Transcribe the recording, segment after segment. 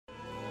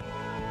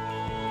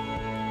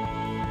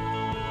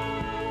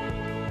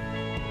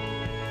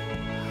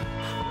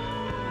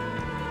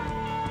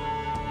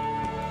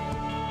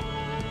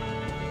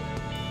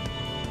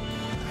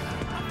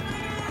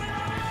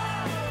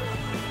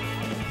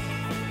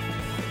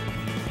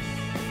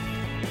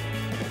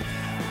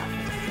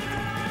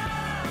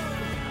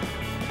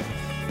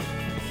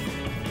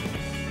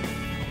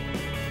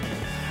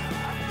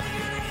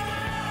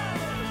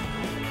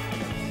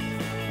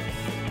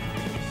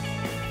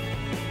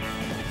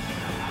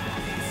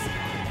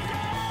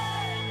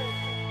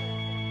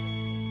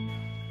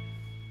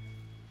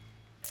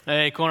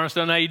Hey,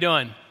 Cornerstone, how you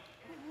doing?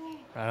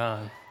 Right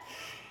on.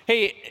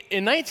 Hey,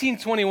 in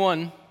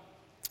 1921,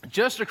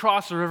 just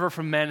across the river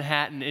from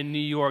Manhattan in New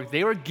York,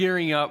 they were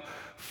gearing up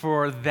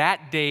for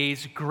that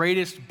day's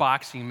greatest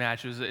boxing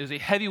match. It was a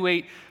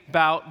heavyweight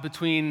bout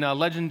between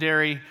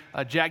legendary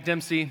Jack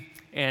Dempsey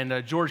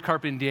and George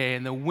Carpentier,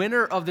 and the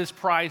winner of this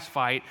prize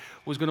fight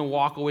was going to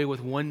walk away with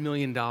 $1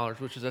 million,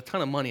 which is a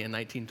ton of money in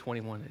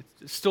 1921.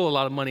 It's still a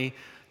lot of money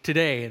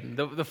today. And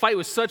the fight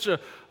was such a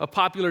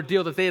popular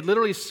deal that they had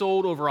literally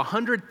sold over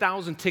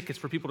 100,000 tickets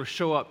for people to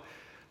show up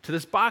to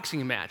this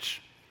boxing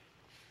match.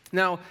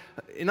 Now,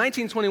 in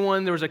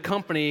 1921, there was a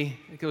company,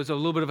 it was a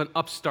little bit of an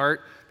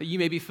upstart that you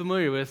may be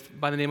familiar with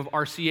by the name of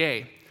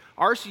RCA.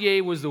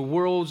 RCA was the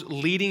world's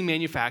leading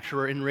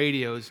manufacturer in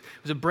radios.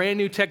 It was a brand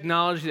new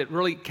technology that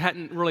really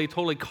hadn't really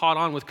totally caught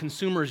on with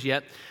consumers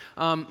yet.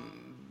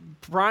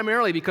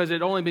 Primarily because it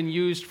had only been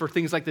used for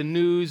things like the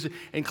news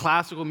and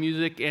classical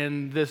music,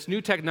 and this new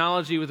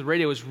technology with the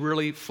radio is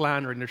really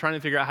floundering. They're trying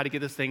to figure out how to get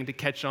this thing to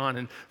catch on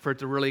and for it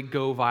to really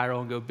go viral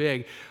and go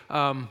big.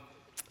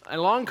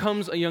 Along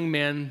comes a young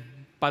man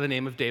by the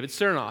name of David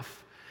Sarnoff.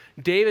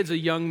 David's a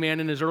young man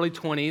in his early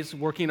 20s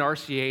working at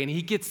RCA, and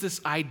he gets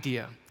this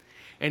idea.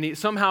 And he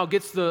somehow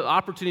gets the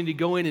opportunity to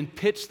go in and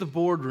pitch the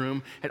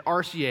boardroom at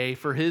RCA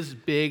for his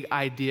big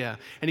idea.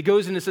 And he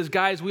goes in and says,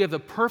 guys, we have the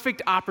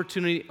perfect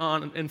opportunity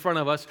in front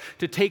of us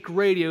to take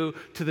radio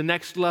to the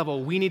next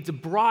level. We need to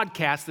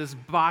broadcast this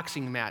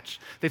boxing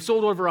match. They've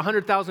sold over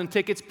 100,000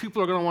 tickets.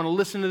 People are going to want to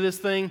listen to this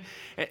thing.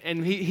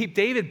 And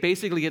David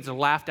basically gets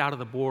laughed out of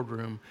the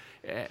boardroom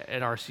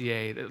at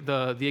RCA.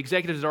 The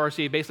executives at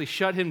RCA basically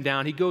shut him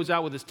down. He goes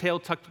out with his tail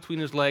tucked between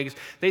his legs.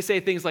 They say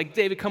things like,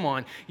 David, come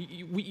on.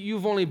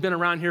 You've only been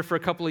around here for a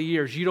couple of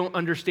years. You don't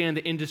understand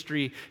the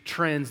industry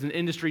trends and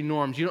industry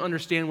norms. You don't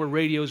understand where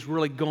radio is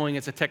really going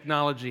as a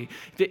technology.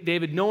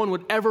 David, no one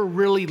would ever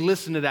really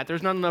listen to that.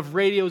 There's not enough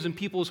radios in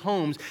people's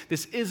homes.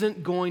 This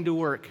isn't going to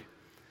work.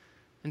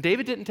 And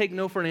David didn't take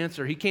no for an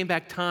answer. He came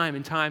back time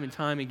and time and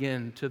time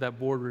again to that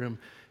boardroom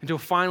until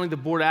finally the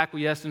board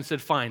acquiesced and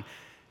said, fine,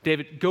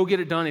 David, go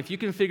get it done. If you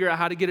can figure out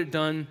how to get it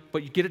done,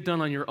 but you get it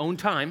done on your own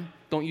time,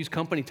 don't use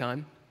company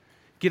time,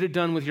 get it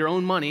done with your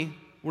own money,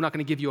 we're not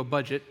going to give you a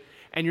budget,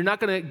 and you're not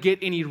going to get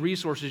any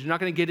resources, you're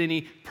not going to get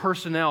any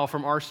personnel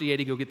from RCA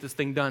to go get this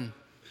thing done.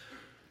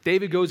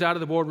 David goes out of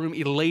the boardroom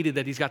elated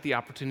that he's got the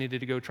opportunity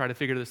to go try to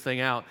figure this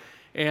thing out.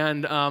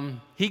 And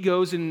he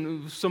goes,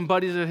 and some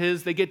buddies of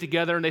his, they get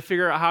together and they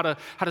figure out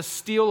how to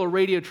steal a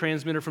radio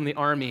transmitter from the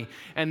Army.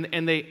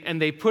 And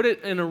they put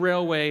it in a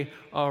railway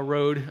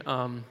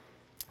road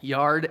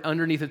yard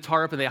underneath a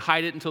tarp, and they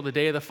hide it until the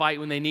day of the fight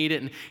when they need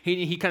it. And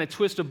he kind of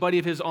twists a buddy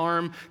of his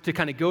arm to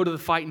kind of go to the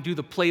fight and do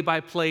the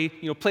play-by-play.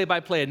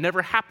 Play-by-play had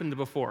never happened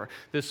before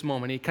this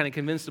moment. He kind of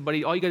convinced the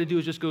buddy, all you got to do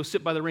is just go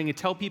sit by the ring and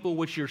tell people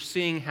what you're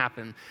seeing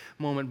happen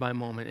moment by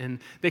moment. And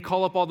they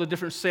call up all the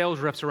different sales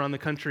reps around the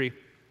country,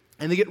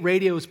 and they get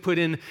radios put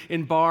in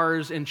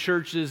bars and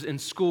churches and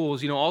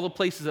schools, all the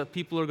places that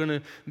people are going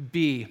to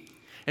be.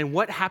 And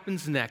what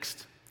happens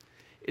next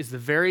is the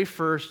very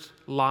first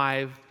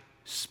live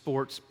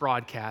sports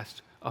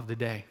broadcast of the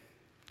day.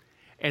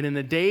 And in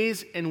the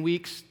days and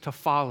weeks to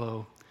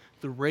follow,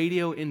 the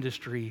radio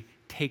industry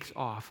takes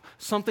off.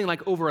 Something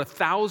like over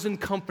 1,000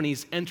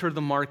 companies enter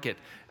the market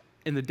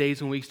in the days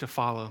and weeks to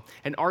follow.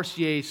 And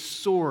RCA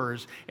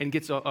soars and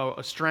gets a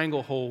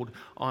stranglehold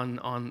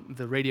on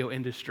the radio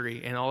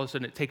industry, and all of a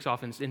sudden it takes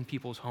off and it's in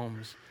people's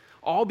homes.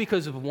 All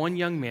because of one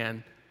young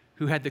man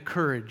who had the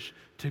courage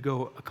to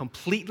go a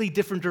completely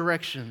different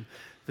direction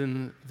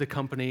than the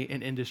company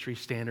and industry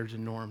standards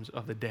and norms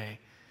of the day.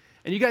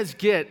 And you guys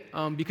get,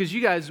 because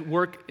you guys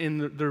work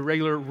in the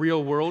regular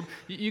real world,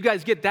 you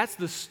guys get that's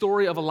the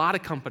story of a lot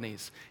of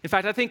companies. In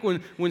fact, I think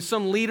when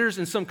some leaders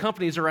and some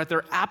companies are at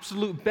their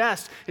absolute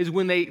best is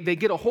when they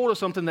get a hold of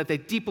something that they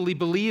deeply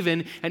believe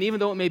in, and even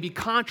though it may be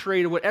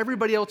contrary to what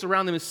everybody else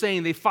around them is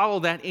saying, they follow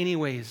that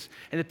anyways.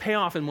 And the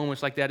payoff in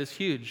moments like that is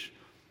huge.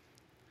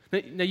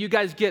 Now you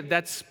guys get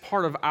that's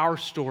part of our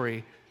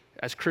story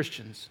as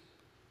Christians,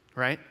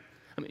 right?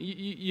 I mean,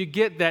 you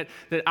get that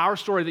our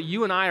story, that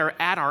you and I are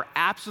at our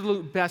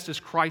absolute best as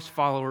Christ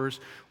followers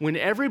when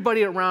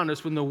everybody around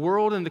us, when the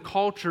world and the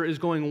culture is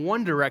going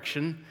one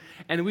direction,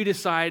 and we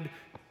decide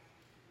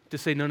to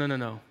say,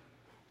 no,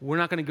 we're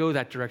not going to go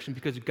that direction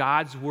because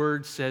God's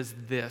word says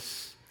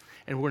this,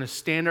 and we're going to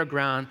stand our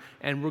ground,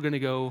 and we're going to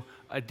go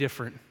a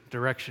different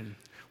direction.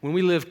 When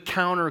we live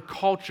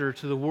counterculture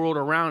to the world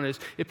around us,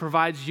 it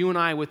provides you and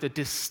I with a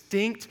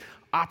distinct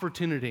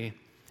opportunity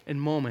and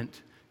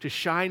moment to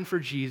shine for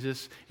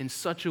Jesus in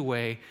such a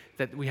way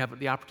that we have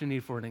the opportunity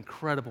for an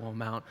incredible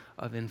amount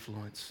of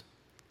influence.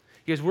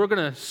 Because we're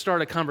going to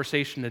start a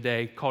conversation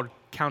today called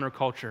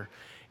Counterculture.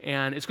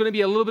 And it's going to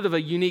be a little bit of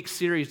a unique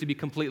series, to be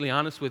completely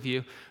honest with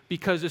you,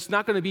 because it's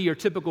not going to be your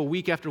typical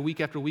week after week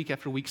after week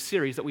after week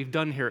series that we've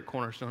done here at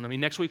Cornerstone. I mean,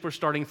 next week we're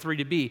starting 3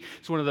 to Be.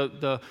 It's one of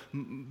the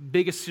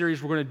biggest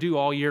series we're going to do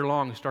all year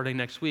long starting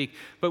next week.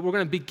 But we're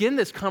going to begin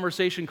this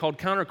conversation called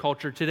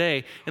Counterculture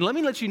today. And let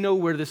me let you know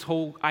where this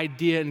whole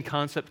idea and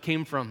concept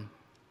came from.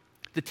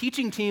 The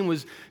teaching team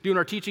was doing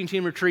our teaching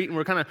team retreat, and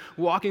we're kind of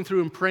walking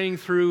through and praying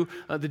through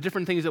the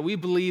different things that we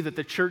believe that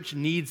the church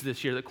needs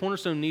this year, that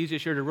Cornerstone needs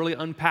this year to really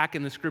unpack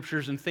in the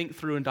scriptures and think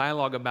through and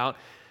dialogue about.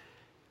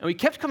 And we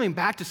kept coming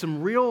back to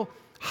some real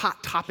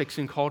hot topics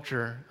in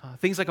culture,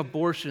 things like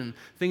abortion,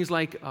 things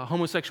like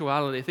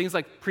homosexuality, things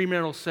like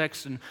premarital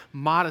sex and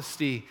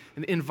modesty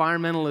and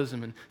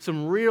environmentalism, and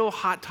some real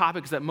hot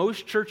topics that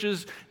most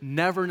churches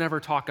never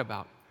talk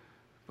about.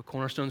 But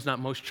Cornerstone's not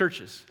most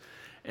churches.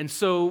 And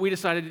so we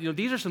decided,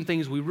 these are some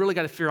things we really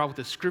got to figure out what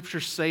the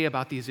scriptures say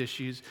about these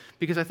issues,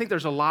 because I think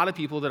there's a lot of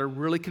people that are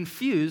really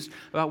confused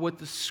about what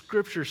the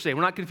scriptures say.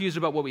 We're not confused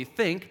about what we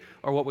think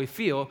or what we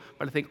feel,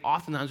 but I think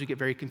oftentimes we get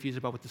very confused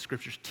about what the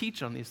scriptures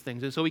teach on these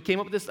things. And so we came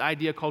up with this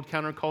idea called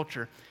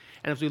counterculture.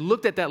 And as we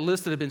looked at that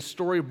list that had been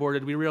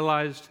storyboarded, we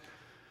realized,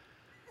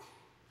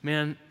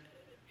 man,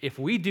 if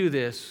we do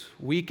this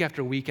week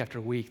after week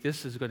after week,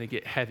 this is going to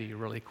get heavy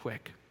really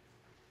quick.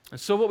 And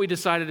so what we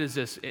decided is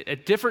this: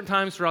 at different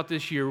times throughout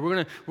this year,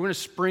 we're gonna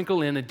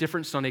sprinkle in a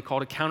different Sunday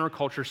called a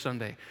counterculture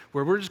Sunday,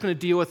 where we're just gonna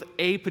deal with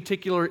a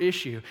particular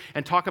issue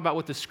and talk about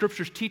what the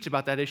scriptures teach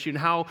about that issue and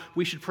how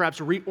we should perhaps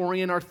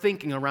reorient our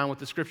thinking around what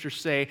the scriptures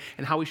say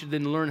and how we should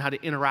then learn how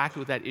to interact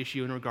with that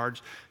issue in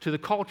regards to the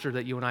culture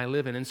that you and I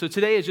live in. And so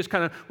today is just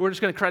we're just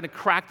gonna try to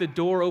crack the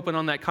door open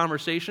on that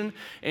conversation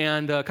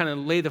and kind of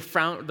lay the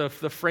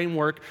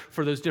framework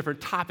for those different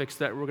topics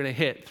that we're gonna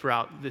hit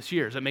throughout this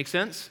year. Does that make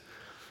sense?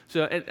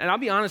 So, and I'll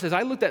be honest, as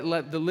I looked at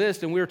the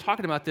list and we were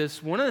talking about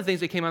this, one of the things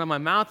that came out of my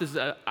mouth is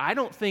that I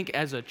don't think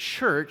as a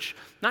church,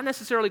 not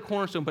necessarily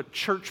Cornerstone, but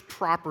church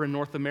proper in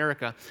North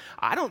America,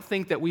 I don't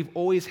think that we've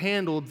always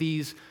handled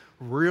these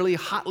really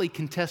hotly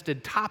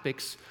contested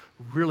topics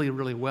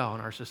really well in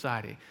our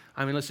society.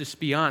 I mean, let's just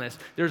be honest.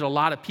 There's a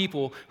lot of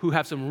people who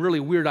have some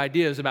really weird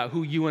ideas about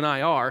who you and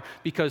I are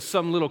because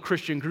some little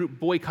Christian group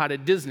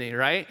boycotted Disney,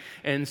 right?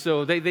 And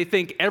so they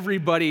think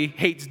everybody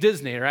hates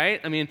Disney,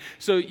 right? I mean,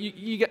 so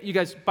you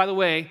guys, by the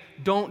way,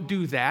 don't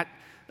do that.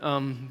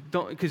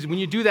 Because when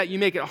you do that, you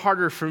make it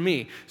harder for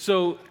me.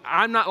 So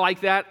I'm not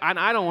like that, and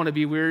I don't want to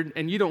be weird,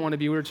 and you don't want to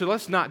be weird, so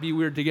let's not be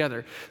weird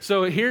together.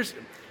 So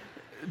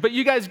but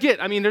you guys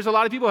there's a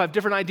lot of people who have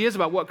different ideas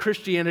about what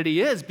Christianity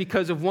is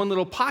because of one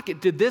little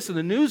pocket did this and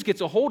the news gets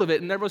a hold of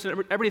it and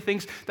everybody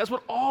thinks that's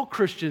what all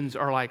Christians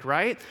are like,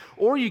 right?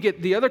 Or you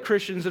get the other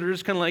Christians that are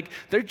just kind of like,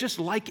 they're just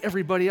like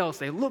everybody else.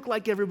 They look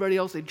like everybody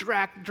else. They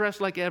dress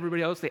like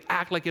everybody else. They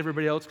act like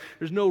everybody else.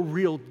 There's no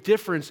real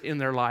difference in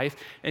their life.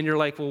 And you're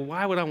like, well,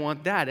 why would I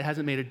want that? It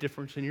hasn't made a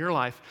difference in your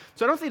life.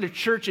 So I don't think the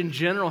church in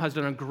general has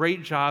done a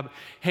great job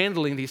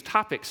handling these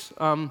topics.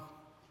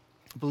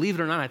 Believe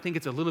it or not, I think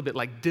it's a little bit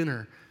like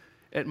dinner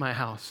at my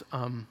house.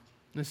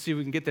 Let's see if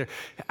we can get there.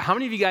 How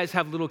many of you guys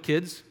have little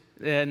kids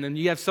and then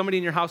you have somebody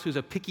in your house who's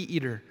a picky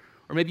eater?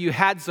 Or maybe you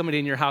had somebody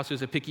in your house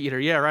who's a picky eater.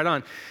 Yeah, right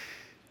on.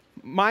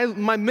 My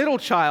middle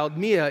child,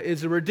 Mia,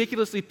 is a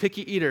ridiculously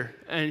picky eater,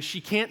 and she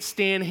can't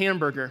stand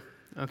hamburger.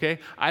 Okay?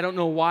 I don't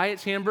know why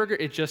it's hamburger.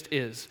 It just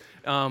is.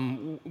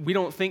 We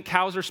don't think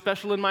cows are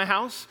special in my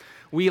house.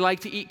 We like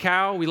to eat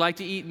cow. We like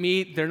to eat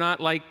meat. They're not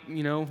like,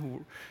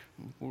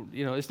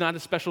 it's not a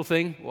special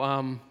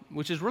thing,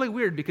 which is really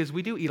weird because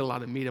we do eat a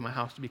lot of meat in my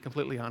house, to be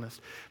completely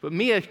honest. But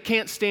Mia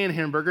can't stand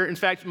hamburger. In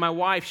fact, my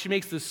wife, she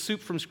makes this soup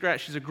from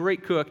scratch. She's a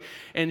great cook,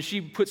 and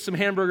she puts some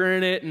hamburger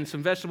in it and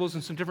some vegetables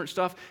and some different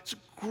stuff. It's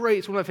great.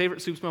 It's one of my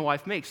favorite soups my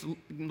wife makes.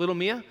 Little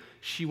Mia,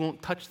 she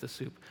won't touch the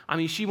soup.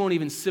 She won't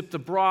even sip the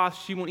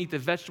broth. She won't eat the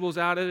vegetables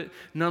out of it.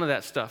 None of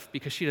that stuff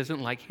because she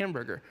doesn't like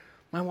hamburger.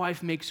 My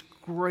wife makes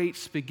great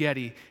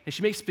spaghetti, and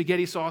she makes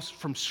spaghetti sauce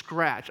from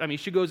scratch.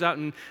 She goes out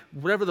and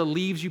whatever the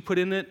leaves you put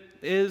in it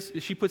is,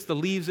 she puts the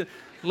leaves in.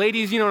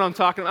 Ladies, you know what I'm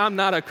talking about. I'm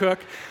not a cook.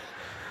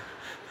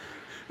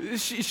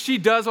 She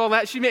does all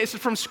that. She makes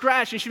it from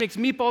scratch, and she makes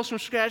meatballs from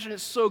scratch, and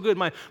it's so good.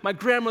 My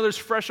grandmother's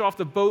fresh off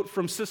the boat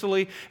from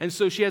Sicily, and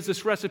so she has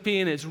this recipe,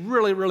 and it's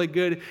really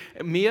good.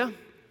 And Mia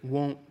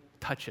won't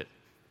touch it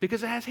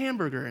because it has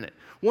hamburger in it.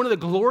 One of the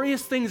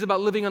glorious things about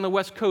living on the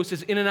West Coast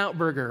is In-N-Out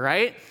Burger,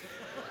 right?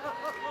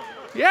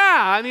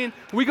 Yeah,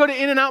 we go to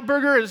In-N-Out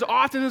Burger as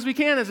often as we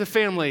can as a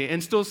family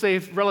and still stay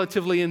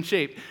relatively in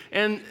shape.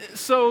 And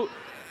so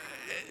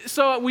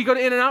we go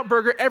to In-N-Out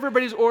Burger,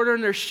 everybody's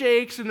ordering their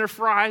shakes and their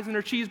fries and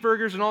their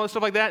cheeseburgers and all this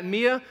stuff like that. And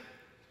Mia,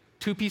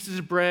 2 pieces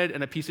of bread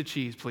and a piece of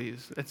cheese,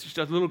 please. That's just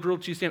a little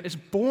grilled cheese sandwich. It's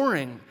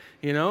boring,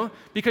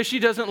 because she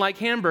doesn't like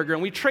hamburger.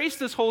 And we traced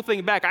this whole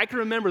thing back. I can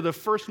remember the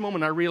first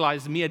moment I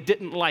realized Mia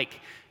didn't like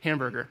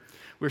hamburger.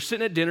 We were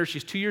sitting at dinner.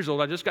 She's 2 years old.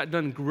 I just got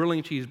done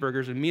grilling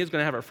cheeseburgers, and Mia's going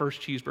to have her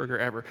first cheeseburger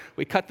ever.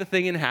 We cut the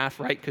thing in half,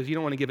 right, because you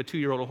don't want to give a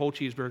 2-year-old a whole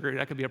cheeseburger.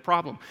 That could be a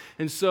problem.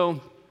 And so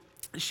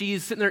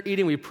she's sitting there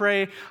eating. We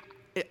pray.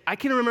 I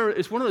can remember,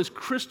 it's one of those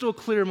crystal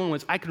clear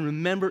moments. I can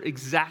remember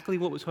exactly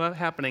what was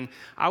happening.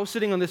 I was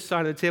sitting on this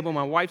side of the table.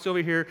 My wife's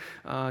over here.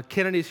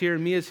 Kennedy's here.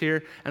 Mia's here.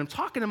 And I'm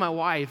talking to my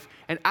wife,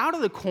 and out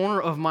of the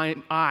corner of my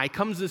eye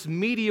comes this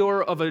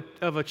meteor of a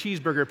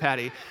cheeseburger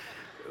patty.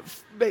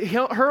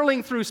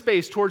 hurling through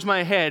space towards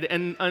my head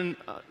and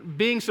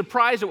being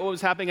surprised at what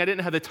was happening. I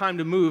didn't have the time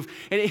to move.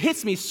 And it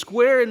hits me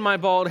square in my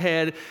bald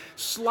head,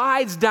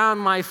 slides down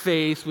my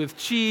face with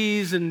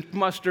cheese and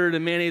mustard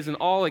and mayonnaise and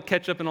all the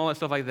ketchup and all that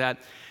stuff like that.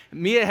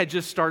 Mia had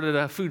just started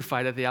a food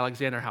fight at the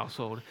Alexander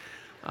household.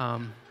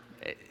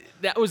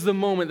 That was the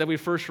moment that we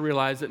first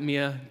realized that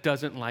Mia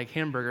doesn't like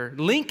hamburger.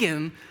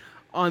 Lincoln,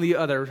 on the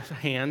other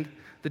hand,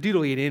 the dude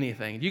will eat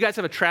anything. Do you guys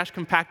have a trash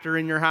compactor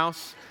in your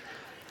house?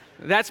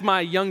 That's my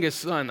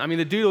youngest son. I mean,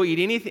 the dude will eat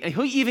anything.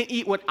 He'll even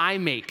eat what I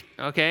make,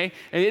 okay?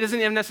 And it doesn't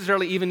even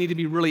necessarily even need to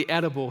be really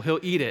edible. He'll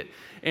eat it.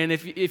 And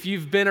if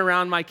you've been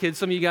around my kids,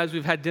 some of you guys,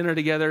 we've had dinner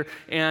together,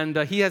 and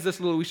he has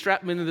we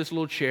strap him into this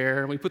little chair,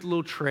 and we put the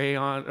little tray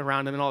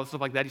around him and all that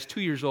stuff like that. He's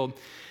 2 years old.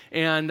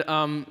 And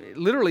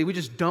literally, we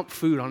just dump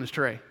food on his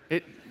tray.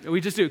 We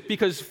just do,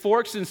 because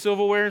forks and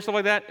silverware and stuff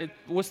like that,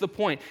 what's the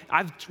point?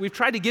 We've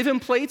tried to give him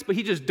plates, but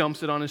he just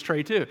dumps it on his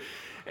tray too.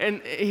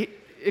 And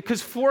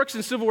because forks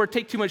and silverware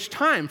take too much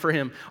time for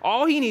him.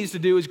 All he needs to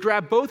do is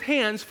grab both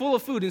hands full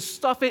of food and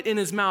stuff it in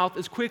his mouth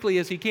as quickly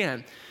as he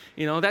can.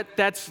 You know,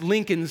 that's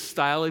Lincoln's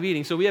style of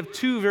eating. So we have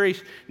two very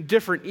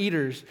different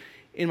eaters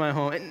in my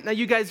home. And now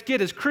you guys get,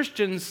 as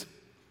Christians,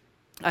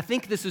 I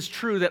think this is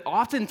true, that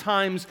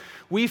oftentimes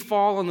we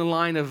fall on the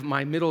line of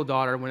my middle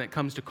daughter when it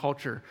comes to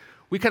culture.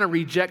 We kind of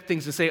reject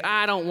things and say,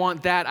 I don't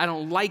want that, I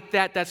don't like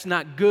that, that's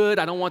not good,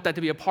 I don't want that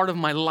to be a part of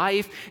my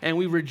life, and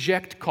we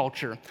reject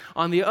culture.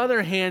 On the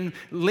other hand,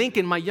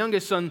 Lincoln, my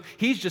youngest son,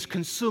 he's just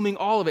consuming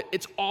all of it.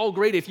 It's all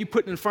great. If you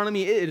put it in front of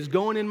me, it is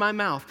going in my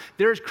mouth.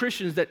 There's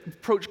Christians that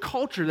approach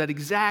culture that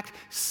exact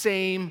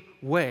same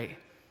way.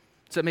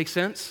 Does that make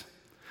sense?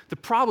 The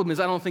problem is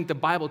I don't think the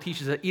Bible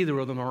teaches that either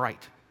of them are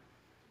right.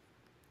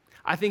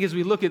 I think as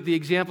we look at the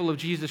example of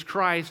Jesus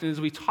Christ, and as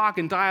we talk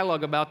and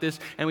dialogue about this,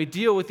 and we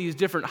deal with these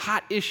different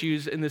hot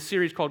issues in this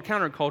series called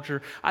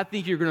Counterculture, I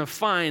think you're going to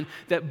find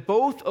that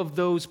both of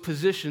those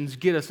positions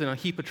get us in a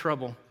heap of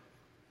trouble.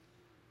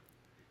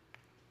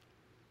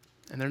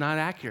 And they're not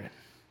accurate.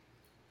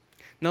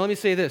 Now let me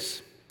say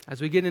this. As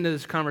we get into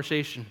this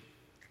conversation,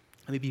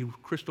 let me be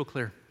crystal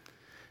clear.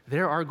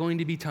 There are going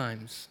to be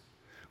times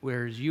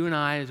whereas you and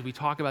I, as we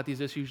talk about these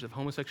issues of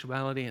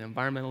homosexuality and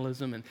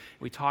environmentalism, and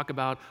we talk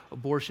about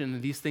abortion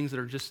and these things that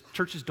are just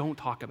churches don't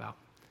talk about,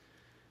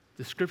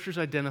 the scriptures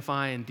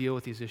identify and deal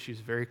with these issues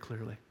very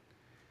clearly.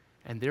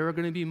 And there are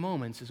going to be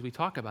moments as we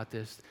talk about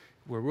this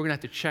where we're going to have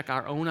to check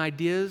our own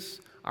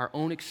ideas, our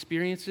own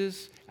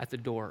experiences at the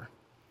door.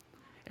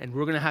 And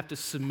we're going to have to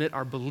submit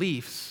our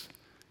beliefs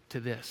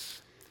to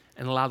this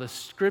and allow the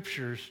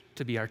scriptures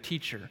to be our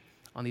teacher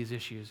on these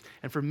issues.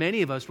 And for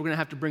many of us, we're going to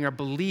have to bring our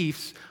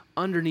beliefs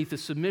underneath the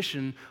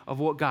submission of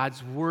what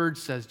God's word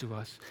says to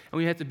us. And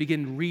we have to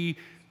begin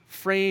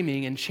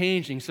reframing and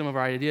changing some of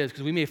our ideas,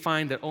 because we may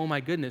find that, oh my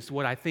goodness,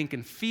 what I think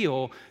and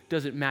feel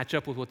doesn't match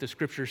up with what the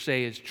scriptures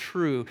say is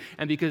true.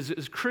 And because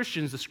as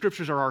Christians, the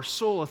scriptures are our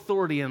sole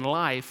authority in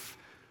life,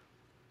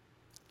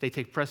 they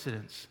take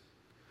precedence.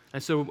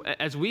 And so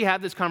as we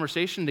have this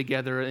conversation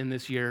together in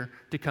this year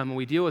to come and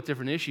we deal with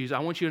different issues, I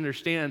want you to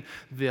understand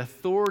the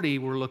authority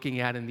we're looking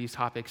at in these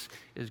topics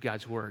is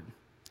God's word.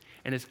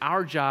 And it's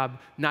our job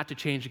not to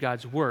change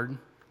God's word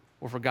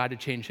or for God to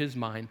change his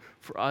mind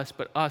for us,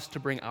 but us to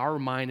bring our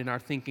mind and our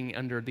thinking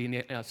under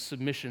the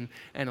submission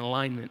and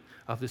alignment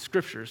of the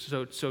scriptures.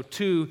 So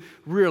two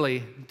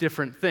really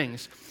different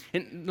things.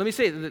 And let me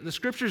say that the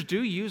scriptures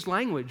do use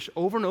language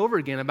over and over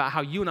again about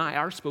how you and I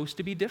are supposed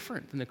to be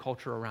different than the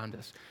culture around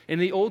us. In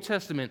the Old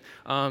Testament,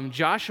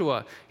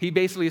 Joshua, he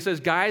basically says,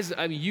 guys,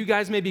 you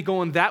guys may be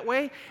going that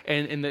way,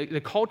 and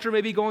the culture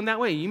may be going that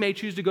way. You may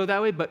choose to go that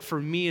way, but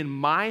for me and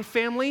my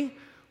family,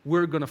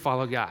 we're going to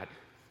follow God.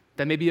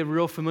 That may be a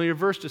real familiar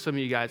verse to some of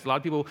you guys. A lot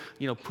of people,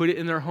 put it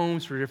in their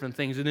homes for different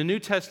things. In the New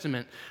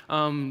Testament,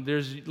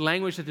 there's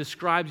language that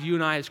describes you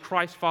and I as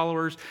Christ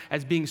followers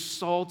as being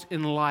salt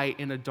and light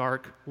in a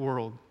dark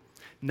world.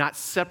 Not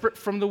separate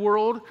from the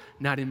world,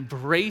 not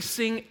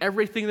embracing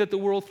everything that the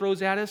world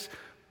throws at us,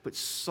 but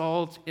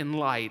salt and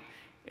light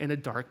in a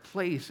dark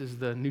place is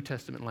the New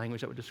Testament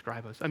language that would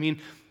describe us. I mean,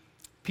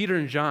 Peter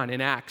and John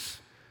in Acts,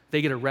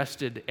 they get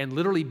arrested and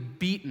literally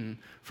beaten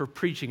for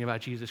preaching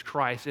about Jesus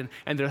Christ.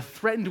 And they're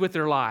threatened with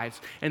their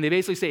lives. And they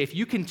basically say, if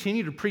you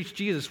continue to preach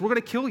Jesus, we're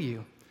going to kill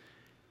you.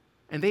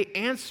 And they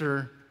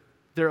answer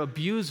their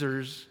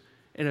abusers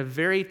in a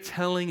very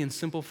telling and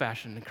simple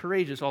fashion, and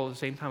courageous all at the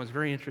same time. It's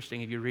very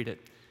interesting if you read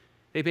it.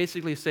 They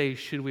basically say,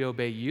 should we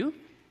obey you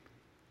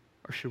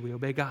or should we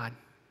obey God?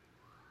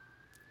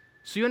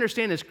 So you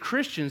understand, as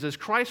Christians, as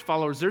Christ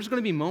followers, there's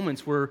going to be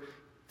moments where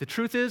the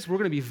truth is, we're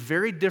going to be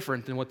very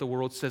different than what the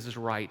world says is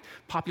right.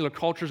 Popular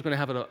culture is going to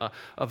have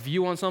a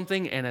view on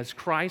something, and as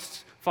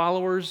Christ's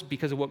followers,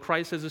 because of what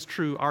Christ says is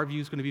true, our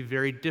view is going to be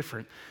very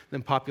different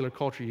than popular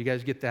culture. You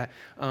guys get that?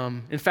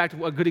 In fact,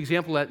 a good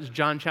example of that is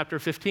John chapter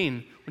 15.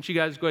 Why don't you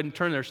guys go ahead and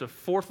turn there? It's the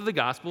fourth of the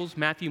Gospels,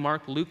 Matthew,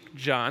 Mark, Luke,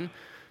 John.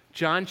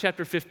 John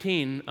chapter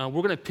 15, we're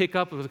going to pick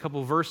up with a couple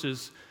of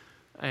verses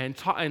and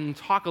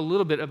talk a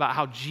little bit about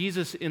how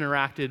Jesus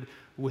interacted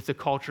with the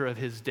culture of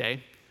his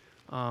day.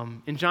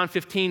 In John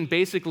 15,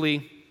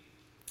 basically,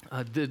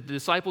 the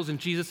disciples and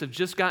Jesus have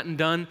just gotten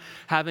done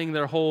having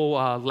their whole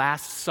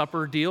Last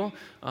Supper deal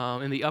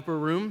in the upper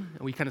room.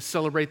 And we kind of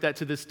celebrate that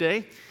to this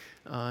day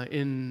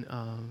in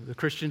the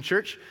Christian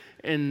church.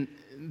 And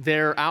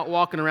they're out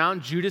walking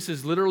around. Judas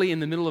is literally in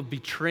the middle of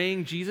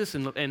betraying Jesus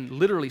and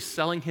literally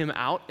selling him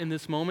out in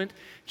this moment.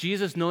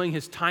 Jesus, knowing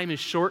his time is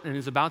short and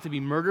is about to be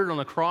murdered on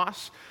the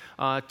cross,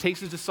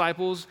 takes his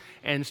disciples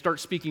and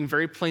starts speaking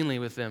very plainly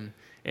with them.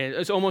 And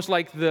it's almost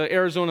like the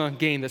Arizona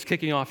game that's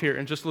kicking off here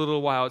in just a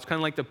little while. It's kind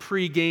of like the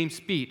pre-game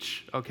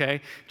speech,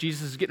 okay?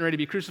 Jesus is getting ready to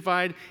be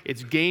crucified.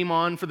 It's game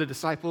on for the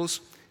disciples,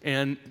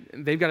 and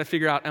they've got to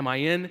figure out, am I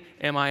in,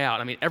 am I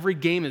out? I mean, every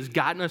game has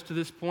gotten us to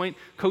this point.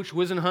 Coach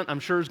Wisenhunt, I'm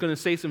sure, is going to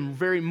say some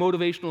very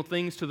motivational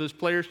things to those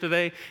players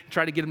today and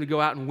try to get them to go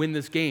out and win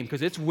this game,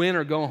 because it's win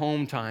or go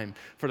home time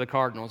for the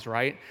Cardinals,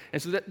 right?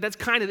 And so it's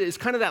kind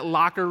of that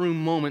locker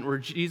room moment where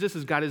Jesus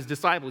has got his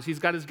disciples, he's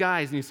got his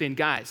guys, and he's saying,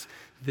 guys,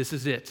 this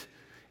is it.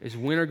 It's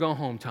win or go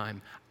home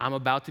time. I'm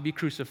about to be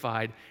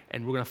crucified,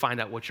 and we're going to find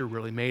out what you're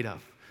really made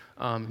of.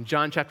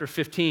 John chapter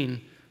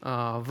 15,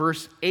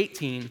 verse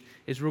 18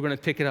 is where we're going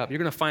to pick it up. You're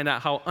going to find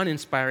out how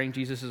uninspiring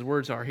Jesus'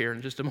 words are here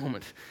in just a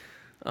moment.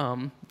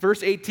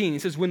 Verse 18, he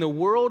says, when the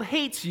world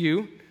hates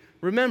you,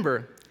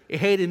 remember, it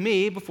hated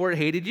me before it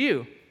hated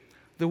you.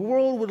 The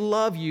world would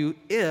love you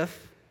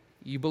if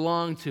you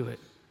belong to it,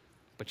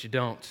 but you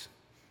don't.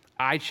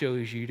 I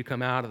chose you to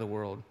come out of the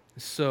world,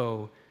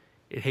 so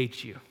it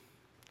hates you.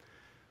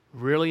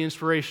 Really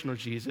inspirational,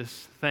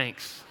 Jesus.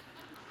 Thanks.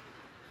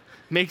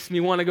 Makes me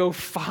want to go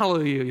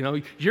follow you. You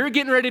know, you're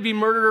getting ready to be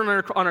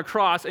murdered on a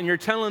cross, and you're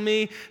telling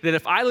me that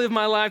if I live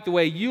my life the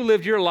way you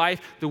lived your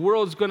life, the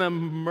world's going to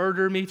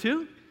murder me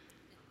too?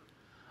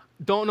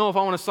 Don't know if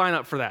I want to sign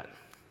up for that.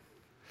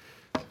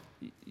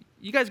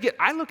 You guys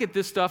I look at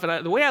this stuff,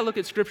 and the way I look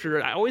at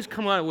Scripture, I always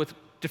come out with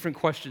different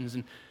questions.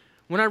 And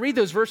when I read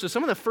those verses,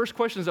 some of the first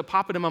questions that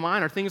pop into my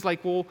mind are things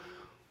like, well,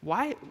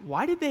 why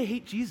did they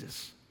hate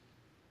Jesus?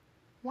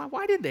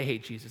 Why did they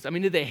hate Jesus? I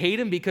mean, did they hate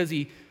him because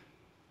he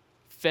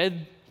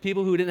fed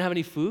people who didn't have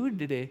any food?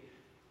 Did they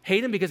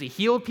hate him because he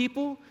healed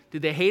people?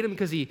 Did they hate him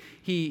because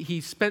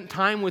he spent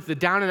time with the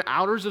down and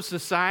outers of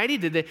society?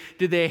 Did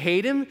they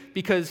hate him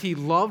because he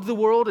loved the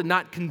world and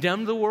not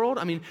condemned the world?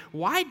 I mean,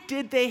 why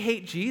did they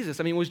hate Jesus?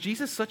 I mean, was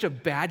Jesus such a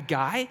bad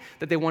guy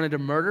that they wanted to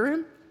murder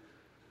him?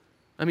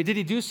 I mean, did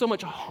he do so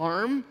much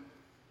harm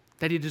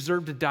that he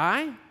deserved to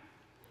die?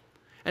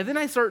 And then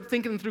I start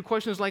thinking through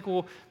questions like,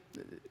 well,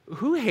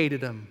 who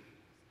hated him?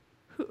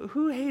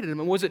 Who hated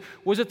him? And was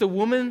it the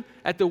woman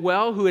at the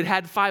well who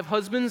had 5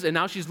 husbands and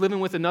now she's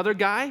living with another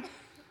guy?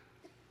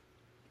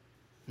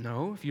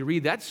 No. If you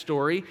read that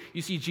story,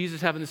 you see Jesus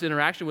having this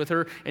interaction with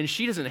her, and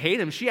she doesn't hate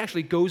him. She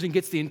actually goes and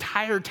gets the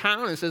entire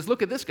town and says,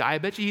 look at this guy. I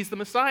bet you he's the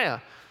Messiah.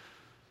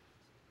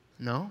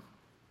 No,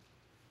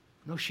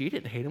 she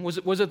didn't hate him.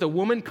 Was it the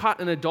woman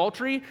caught in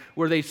adultery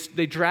where they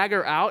drag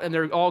her out and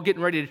they're all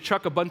getting ready to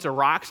chuck a bunch of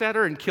rocks at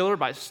her and kill her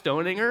by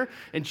stoning her?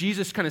 And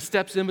Jesus kind of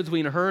steps in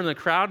between her and the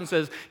crowd and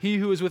says, he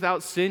who is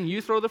without sin,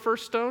 you throw the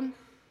first stone?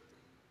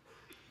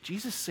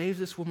 Jesus saved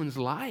this woman's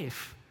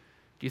life.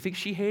 Do you think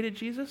she hated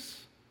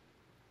Jesus?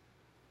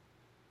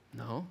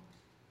 No.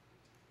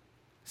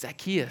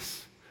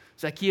 Zacchaeus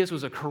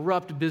was a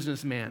corrupt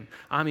businessman.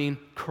 I mean,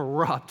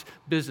 corrupt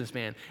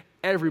businessman.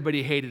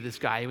 Everybody hated this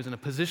guy. He was in a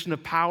position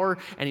of power,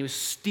 and he was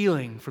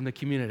stealing from the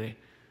community.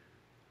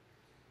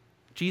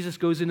 Jesus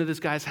goes into this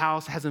guy's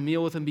house, has a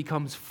meal with him,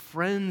 becomes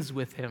friends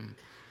with him.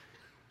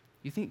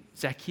 You think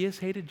Zacchaeus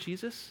hated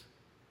Jesus?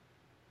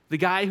 The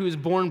guy who was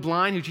born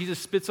blind, who Jesus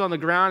spits on the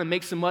ground and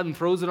makes some mud and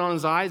throws it on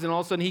his eyes, and all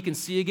of a sudden he can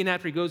see again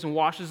after he goes and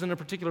washes in a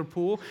particular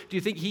pool. Do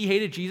you think he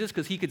hated Jesus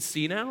because he could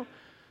see now?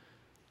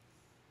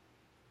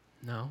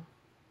 No.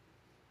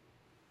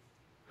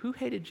 Who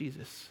hated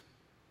Jesus?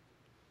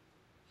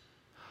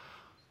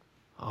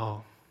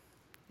 Oh,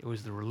 it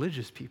was the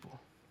religious people.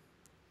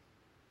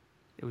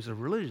 It was the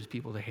religious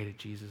people that hated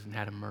Jesus and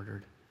had him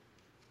murdered.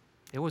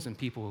 It wasn't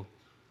people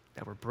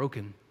that were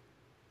broken,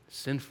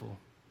 sinful,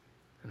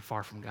 and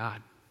far from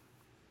God.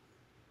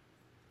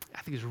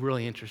 I think it's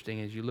really interesting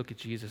as you look at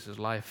Jesus'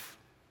 life.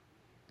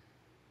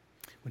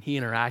 When he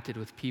interacted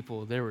with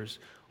people, there was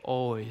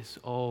always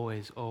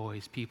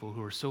people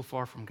who were so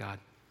far from God,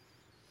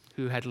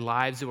 who had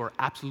lives that were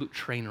absolute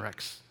train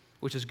wrecks.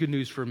 Which is good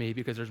news for me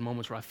because there's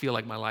moments where I feel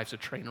like my life's a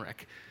train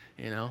wreck,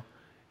 you know?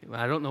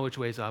 I don't know which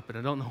way's up and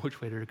I don't know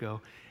which way to go,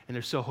 and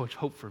there's so much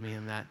hope for me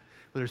in that.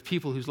 But there's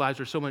people whose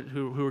lives are so much,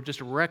 who are just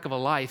a wreck of a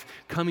life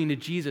coming to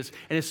Jesus,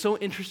 and it's so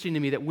interesting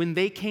to me that when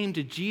they came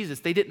to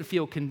Jesus, they didn't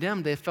feel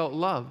condemned, they felt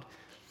loved.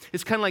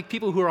 It's kind of like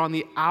people who are on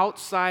the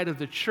outside of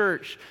the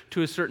church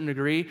to a certain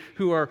degree,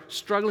 who are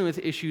struggling with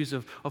issues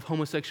of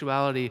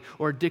homosexuality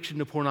or addiction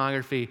to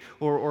pornography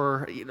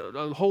or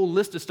a whole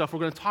list of stuff we're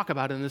going to talk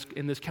about in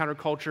this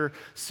counterculture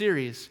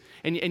series.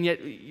 And yet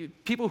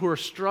people who are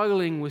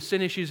struggling with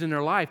sin issues in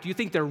their life, do you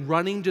think they're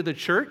running to the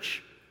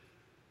church?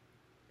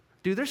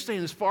 Dude, they're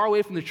staying as far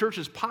away from the church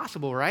as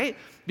possible, right?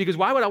 Because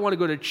why would I want to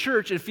go to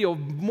church and feel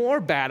more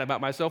bad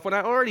about myself when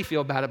I already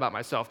feel bad about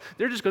myself?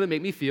 They're just going to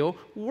make me feel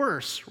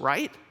worse,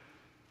 right?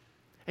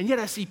 And yet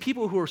I see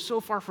people who are so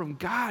far from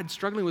God,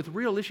 struggling with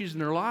real issues in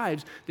their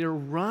lives, they're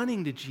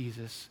running to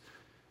Jesus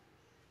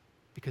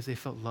because they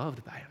felt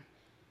loved by him.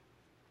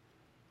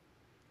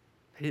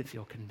 They didn't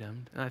feel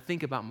condemned. And I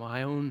think about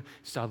my own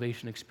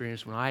salvation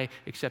experience when I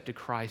accepted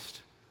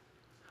Christ.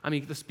 I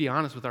mean, let's be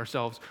honest with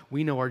ourselves.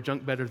 We know our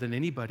junk better than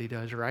anybody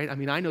does, right? I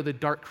mean, I know the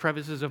dark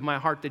crevices of my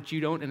heart that you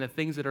don't, and the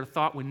things that are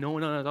thought when no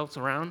one else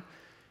around,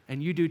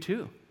 and you do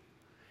too.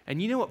 And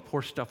you know what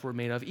poor stuff we're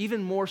made of,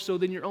 even more so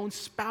than your own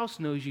spouse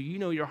knows you. You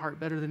know your heart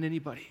better than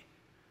anybody.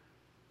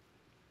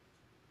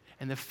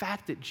 And the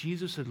fact that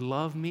Jesus would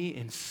love me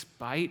in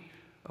spite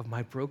of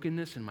my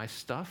brokenness and my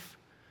stuff,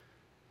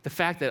 the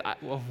fact that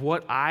of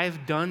what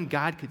I've done,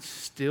 God could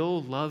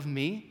still love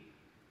me,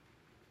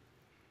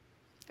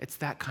 it's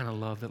that kind of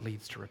love that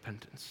leads to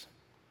repentance.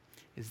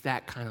 It's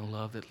that kind of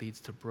love that leads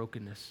to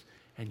brokenness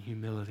and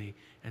humility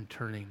and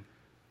turning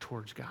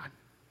towards God.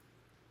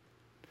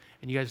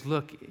 And you guys,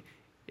 look,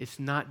 it's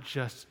not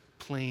just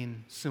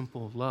plain,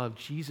 simple love.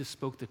 Jesus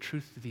spoke the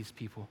truth to these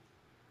people.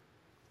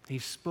 He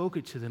spoke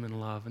it to them in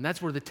love. And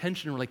that's where the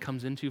tension really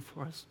comes into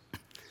for us.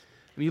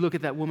 When you look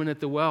at that woman at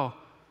the well,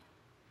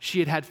 she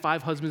had had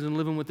 5 husbands and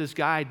living with this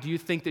guy. Do you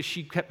think that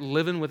she kept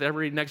living with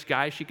every next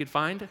guy she could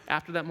find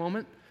after that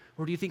moment?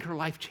 Or do you think her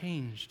life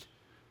changed?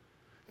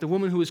 The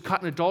woman who was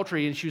caught in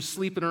adultery and she was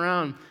sleeping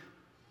around,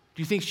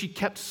 do you think she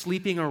kept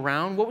sleeping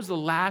around? What was the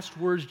last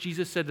words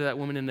Jesus said to that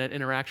woman in that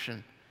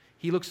interaction?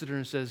 He looks at her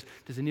and says,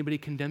 "Does anybody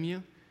condemn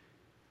you?"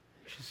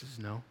 She says,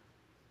 "No."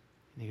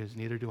 And he goes,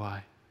 "Neither do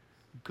I.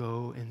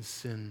 Go and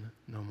sin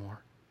no more."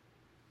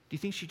 Do you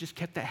think she just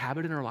kept that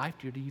habit in her life,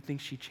 or do you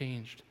think she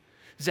changed?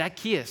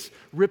 Zacchaeus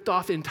ripped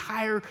off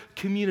entire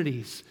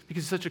communities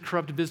because he's such a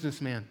corrupt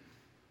businessman.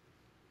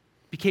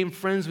 Became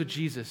friends with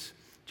Jesus.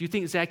 Do you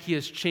think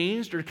Zacchaeus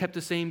changed or kept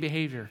the same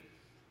behavior?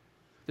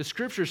 The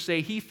scriptures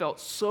say he felt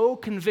so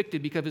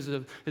convicted because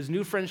of his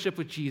new friendship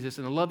with Jesus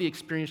and the love he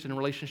experienced in a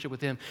relationship with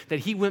him that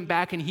he went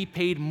back and he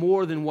paid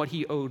more than what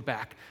he owed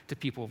back to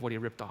people of what he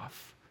ripped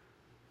off.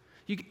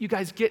 You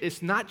guys get,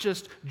 it's not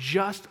just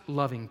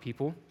loving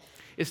people.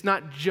 It's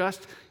not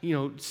just,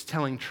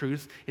 telling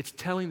truth. It's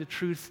telling the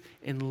truth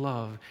in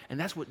love. And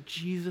that's what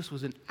Jesus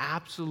was an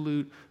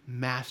absolute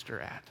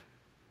master at.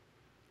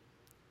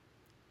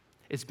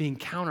 It's being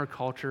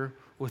counterculture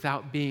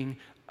without being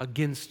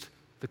against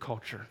the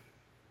culture.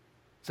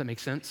 Does that make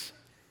sense?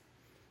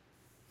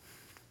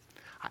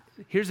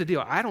 Here's the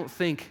deal. I don't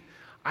think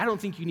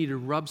you need to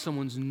rub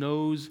someone's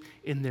nose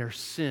in their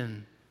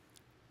sin.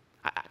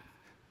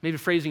 Maybe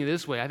phrasing it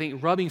this way, I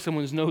think rubbing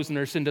someone's nose in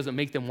their sin doesn't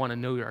make them want to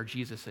know our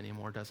Jesus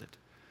anymore, does it?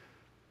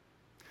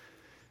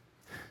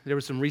 There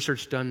was some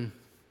research done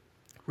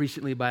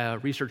recently by a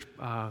research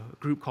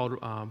group called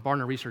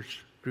Barna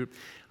Research Group.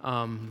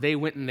 They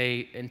went and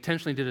they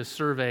intentionally did a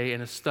survey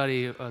and a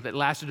study that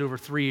lasted over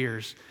 3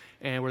 years,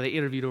 and where they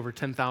interviewed over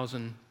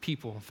 10,000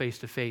 people face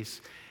to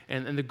face.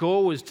 And the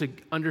goal was to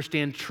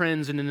understand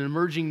trends in an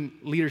emerging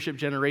leadership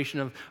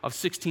generation of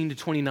 16 to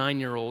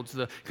 29-year-olds,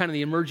 the kind of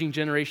the emerging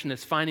generation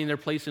that's finding their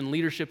place in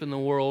leadership in the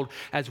world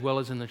as well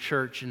as in the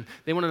church. And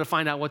they wanted to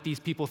find out what these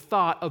people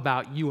thought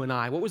about you and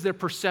I. What was their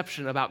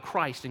perception about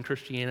Christ and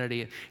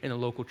Christianity in the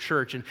local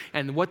church?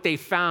 And what they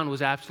found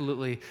was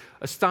absolutely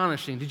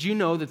astonishing. Did you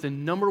know that the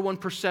number one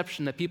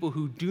perception that people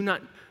who do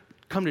not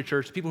come to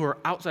church, people who are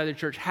outside the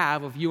church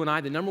have of you and I,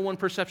 the number one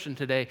perception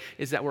today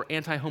is that we're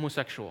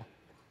anti-homosexual?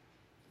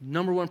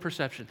 Number one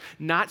perception.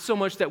 Not so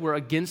much that we're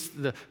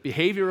against the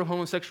behavior of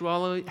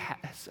homosexuality,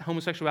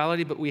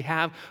 but we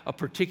have a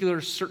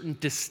particular certain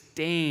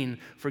disdain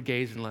for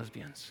gays and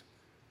lesbians.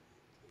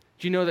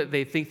 Do you know that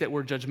they think that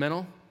we're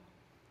judgmental?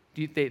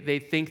 They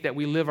think that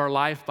we live our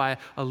life by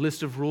a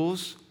list of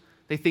rules?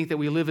 They think that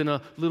we live in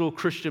a little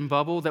Christian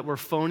bubble, that we're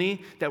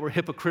phony, that we're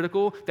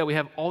hypocritical, that we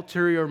have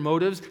ulterior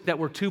motives, that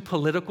we're too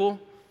political.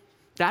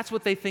 That's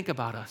what they think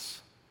about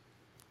us.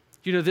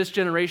 You know, this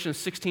generation of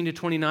 16 to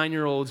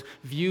 29-year-olds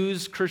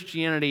views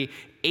Christianity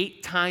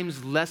 8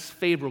 times less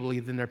favorably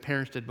than their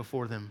parents did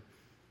before them.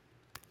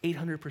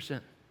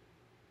 800%.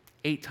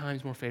 8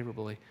 times more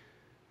favorably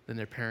than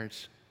their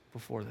parents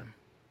before them.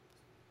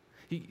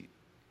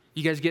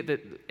 You guys get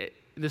that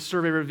this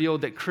survey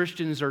revealed that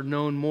Christians are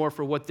known more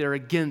for what they're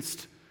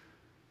against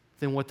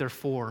than what they're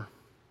for.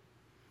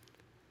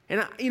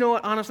 And you know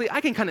what, honestly,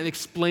 I can kind of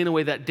explain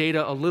away that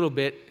data a little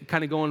bit,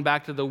 kind of going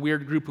back to the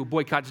weird group who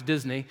boycotts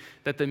Disney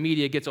that the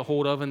media gets a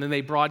hold of, and then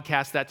they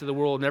broadcast that to the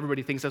world, and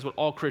everybody thinks that's what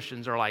all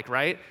Christians are like,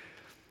 right?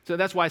 So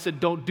that's why I said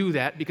don't do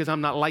that, because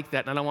I'm not like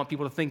that, and I don't want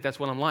people to think that's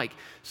what I'm like.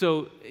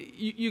 So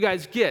you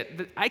guys get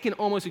that I can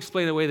almost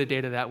explain away the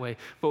data that way,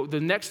 but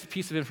the next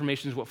piece of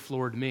information is what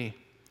floored me.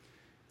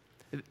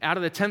 Out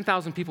of the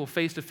 10,000 people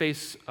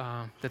face-to-face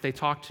that they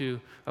talked to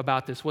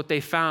about this, what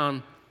they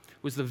found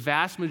was the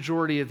vast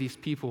majority of these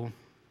people,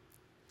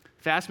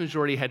 vast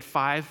majority had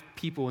 5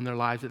 people in their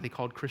lives that they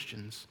called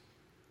Christians.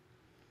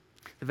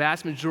 The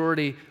vast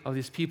majority of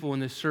these people in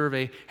this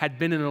survey had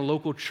been in a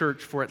local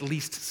church for at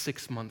least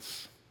 6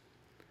 months.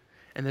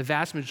 And the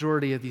vast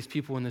majority of these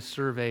people in this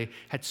survey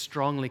had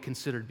strongly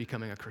considered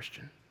becoming a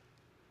Christian.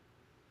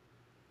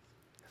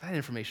 That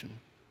information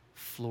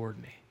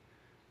floored me.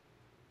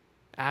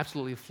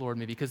 Absolutely floored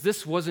me, because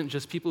this wasn't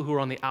just people who were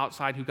on the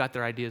outside who got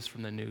their ideas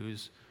from the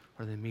news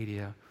or the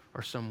media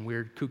or some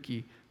weird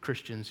kooky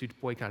Christians who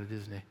boycotted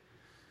Disney.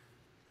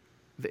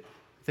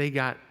 They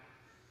got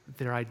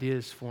their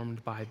ideas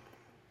formed by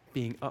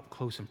being up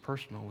close and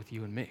personal with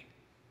you and me.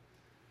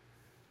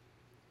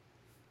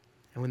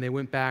 And when they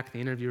went back, the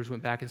interviewers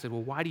went back and said,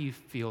 well, why do you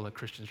feel that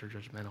Christians are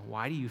judgmental?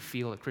 Why do you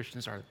feel that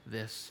Christians are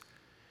this?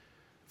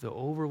 The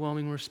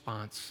overwhelming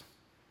response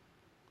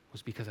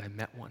was because I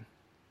met one.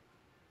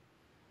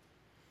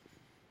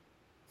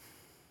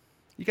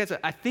 You guys,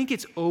 I think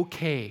it's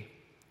okay.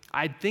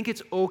 I think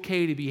it's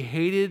okay to be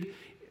hated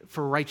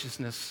for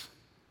righteousness.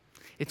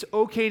 It's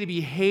okay to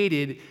be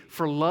hated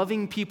for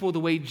loving people the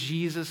way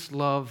Jesus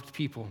loved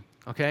people,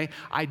 okay?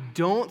 I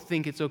don't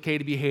think it's okay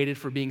to be hated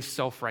for being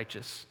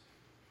self-righteous.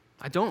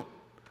 I don't.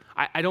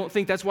 I don't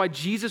think that's why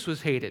Jesus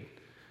was hated.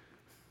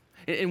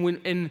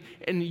 And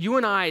you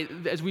and I,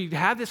 as we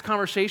have this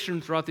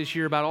conversation throughout this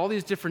year about all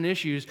these different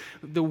issues,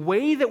 the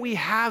way that we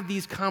have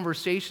these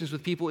conversations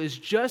with people is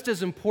just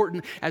as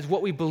important as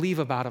what we believe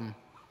about them.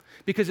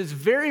 Because it's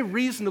very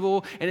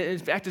reasonable, and in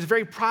fact, it's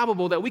very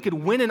probable that we could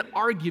win an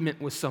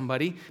argument with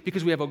somebody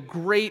because we have a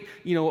great,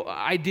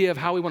 idea of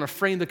how we want to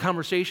frame the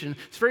conversation.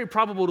 It's very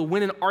probable to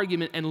win an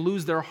argument and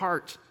lose their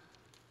heart.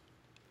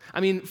 I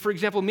mean, for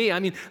example, me,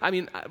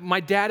 my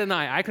dad and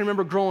I can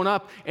remember growing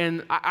up,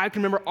 and I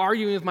can remember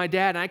arguing with my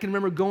dad, and I can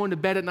remember going to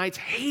bed at nights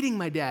hating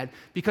my dad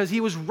because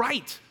he was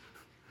right.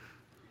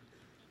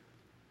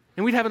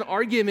 And we'd have an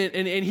argument,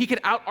 and he could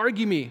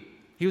out-argue me.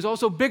 He was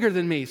also bigger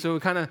than me, so he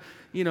kind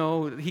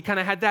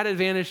of had that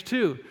advantage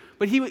too.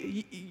 But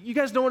you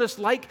guys know what it's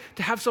like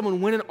to have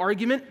someone win an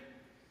argument,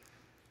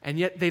 and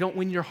yet they don't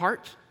win your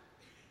heart?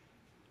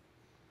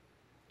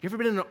 You ever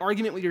been in an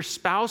argument with your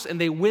spouse and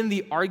they win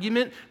the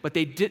argument, but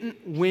they didn't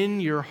win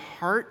your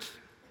heart?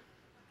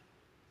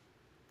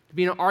 To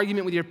be in an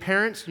argument with your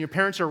parents, and your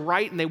parents are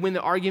right and they win the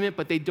argument,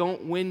 but they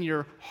don't win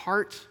your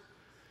heart?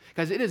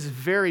 Guys, it is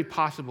very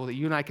possible that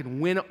you and I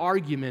can win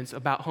arguments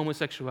about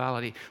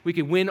homosexuality. We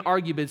can win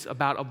arguments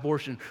about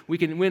abortion. We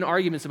can win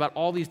arguments about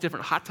all these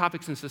different hot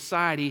topics in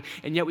society,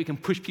 and yet we can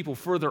push people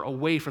further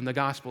away from the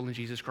gospel in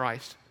Jesus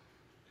Christ.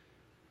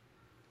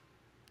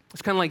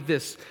 It's kind of like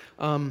this.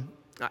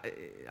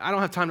 I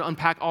don't have time to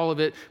unpack all of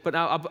it, but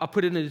I'll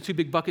put it into two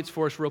big buckets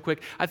for us real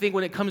quick. I think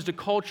when it comes to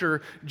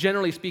culture,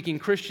 generally speaking,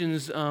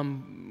 Christians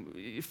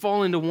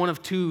fall into one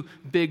of two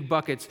big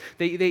buckets.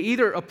 They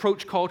either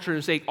approach culture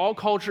and say, all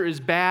culture is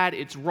bad,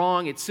 it's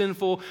wrong, it's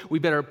sinful, we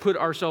better put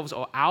ourselves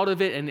out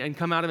of it and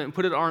come out of it and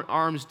put it at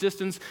arm's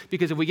distance,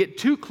 because if we get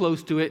too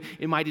close to it,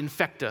 it might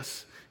infect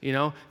us.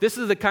 This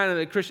is the kind of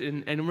the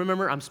Christian, and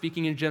remember, I'm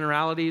speaking in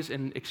generalities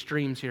and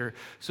extremes here,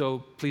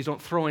 so please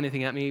don't throw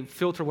anything at me.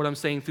 Filter what I'm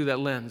saying through that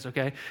lens,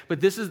 okay?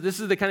 But this is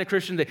the kind of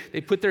Christian,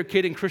 they put their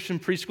kid in Christian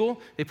preschool,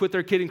 they put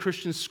their kid in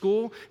Christian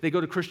school, they go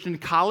to Christian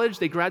college,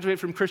 they graduate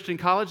from Christian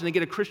college, and they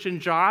get a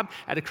Christian job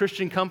at a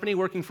Christian company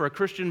working for a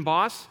Christian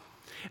boss.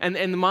 And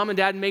the mom and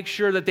dad make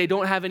sure that they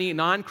don't have any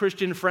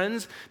non-Christian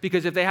friends,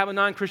 because if they have a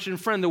non-Christian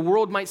friend, the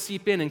world might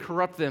seep in and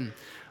corrupt them.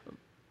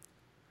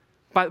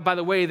 By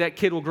the way, that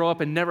kid will grow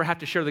up and never have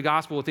to share the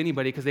gospel with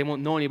anybody, because they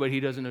won't know anybody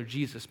who doesn't know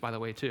Jesus, by the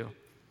way, too,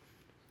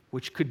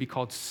 which could be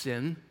called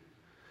sin.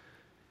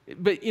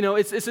 But,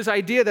 it's this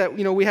idea that,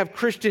 we have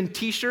Christian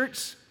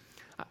t-shirts.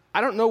 I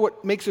don't know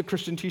what makes a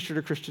Christian t-shirt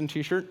a Christian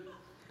t-shirt.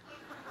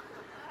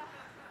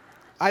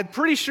 I'm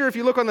pretty sure if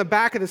you look on the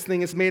back of this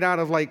thing, it's made out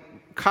of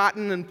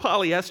cotton and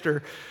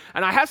polyester.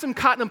 And I have some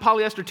cotton and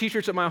polyester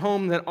t-shirts at my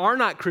home that are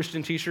not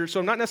Christian t-shirts,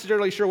 so I'm not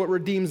necessarily sure what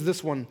redeems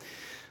this one.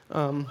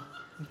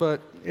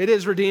 But it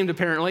is redeemed,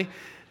 apparently.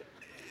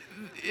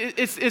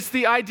 It's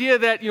the idea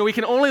that, we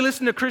can only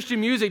listen to Christian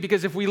music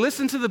because if we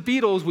listen to the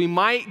Beatles, we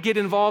might get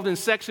involved in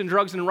sex and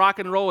drugs and rock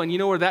and roll, and you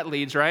know where that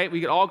leads, right? We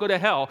could all go to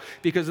hell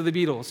because of the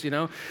Beatles,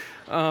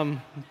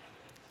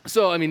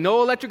 So,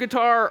 no electric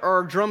guitar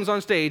or drums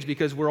on stage,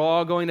 because we're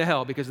all going to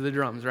hell because of the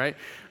drums, right?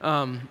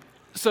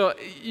 So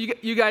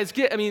you guys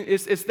get,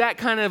 it's that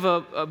kind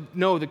of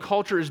no, the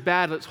culture is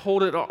bad, let's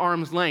hold it at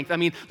arm's length.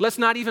 Let's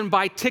not even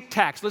buy Tic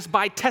Tacs, let's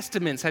buy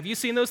Testaments. Have you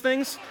seen those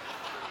things?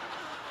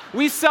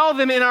 We sell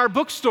them in our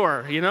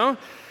bookstore, No,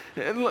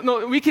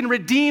 we can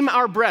redeem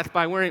our breath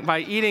by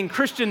eating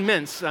Christian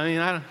mints.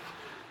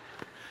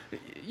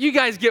 You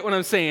guys get what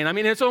I'm saying.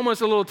 It's almost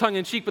a little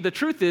tongue-in-cheek, but the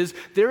truth is,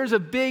 there is a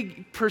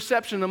big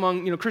perception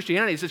among,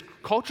 Christianity. It says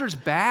culture's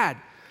bad.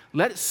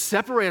 Let's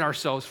separate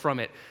ourselves from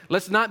it.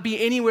 Let's not be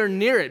anywhere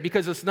near it,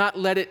 because let's not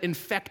let it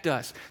infect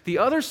us. The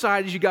other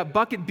side is you got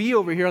Bucket B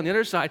over here on the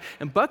other side,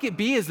 and Bucket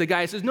B is the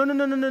guy who says,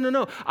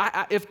 no.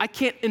 If I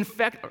can't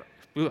infect,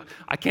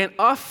 I can't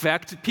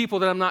affect people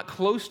that I'm not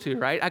close to,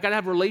 right? I got to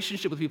have a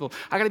relationship with people.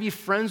 I got to be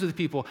friends with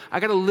people.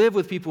 I got to live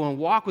with people and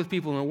walk with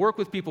people and work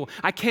with people.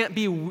 I can't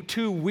be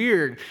too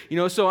weird,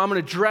 so I'm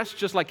going to dress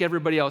just like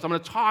everybody else. I'm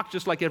going to talk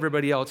just like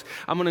everybody else.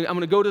 I'm going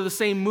to go to the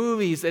same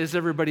movies as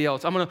everybody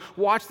else. I'm going to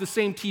watch the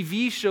same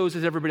TV shows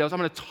as everybody else. I'm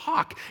going to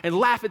talk and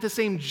laugh at the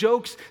same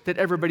jokes that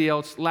everybody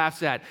else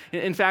laughs at.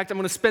 In fact, I'm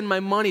going to spend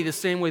my money the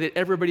same way that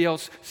everybody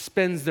else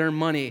spends their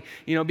money,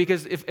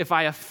 because if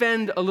I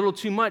offend a little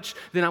too much,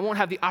 then I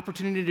won't have the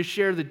opportunity to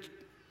share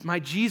my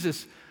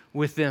Jesus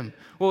with them.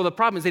 Well, the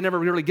problem is they never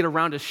really get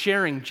around to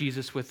sharing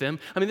Jesus with them.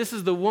 I mean, this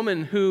is the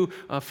woman who,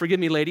 forgive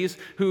me ladies,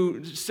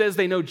 who says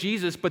they know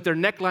Jesus, but their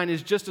neckline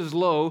is just as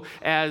low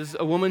as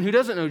a woman who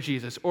doesn't know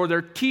Jesus, or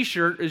their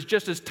t-shirt is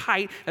just as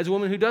tight as a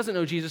woman who doesn't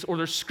know Jesus, or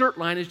their skirt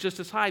line is just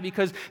as high,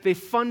 because they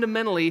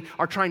fundamentally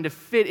are trying to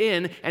fit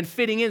in, and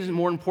fitting in is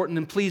more important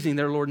than pleasing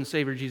their Lord and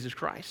Savior, Jesus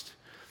Christ.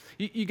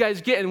 You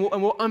guys get, and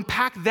we'll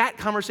unpack that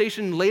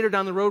conversation later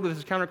down the road with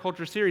this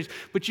counterculture series,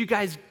 but you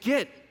guys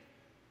get,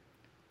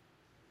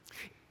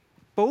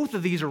 both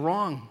of these are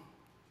wrong.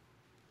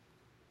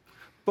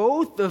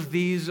 Both of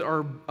these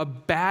are a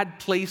bad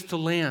place to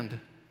land.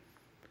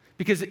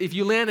 Because if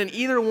you land in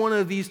either one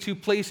of these two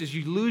places,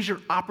 you lose your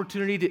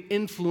opportunity to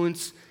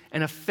influence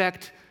and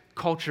affect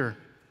culture.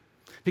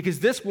 Because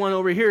this one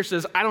over here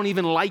says, I don't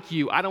even like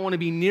you. I don't want to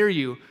be near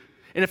you.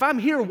 And if I'm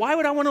here, why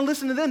would I want to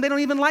listen to them? They don't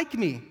even like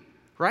me.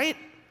 Right?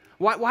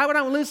 Why would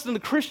I listen to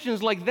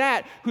Christians like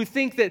that who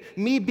think that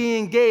me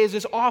being gay is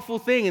this awful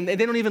thing and they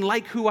don't even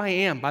like who I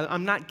am?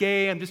 I'm not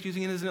gay. I'm just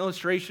using it as an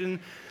illustration.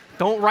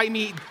 Don't write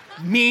me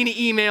mean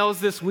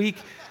emails this week.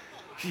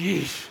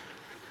 Jeez.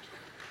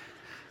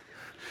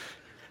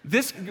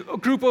 This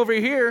group over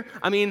here,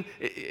 I mean,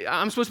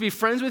 I'm supposed to be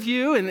friends with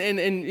you,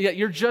 and yet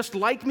you're just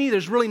like me.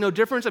 There's really no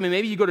difference. I mean,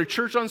 maybe you go to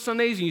church on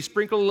Sundays and you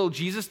sprinkle a little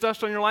Jesus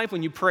dust on your life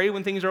when you pray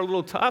when things are a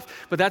little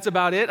tough, but that's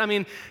about it. I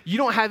mean, you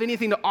don't have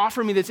anything to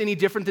offer me that's any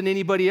different than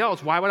anybody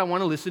else. Why would I want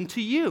to listen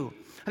to you?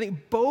 I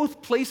think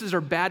both places are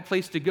a bad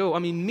place to go. I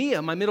mean,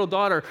 Mia, my middle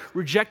daughter,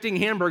 rejecting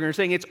hamburger and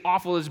saying it's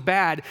awful, it's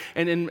bad.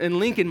 And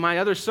Lincoln, my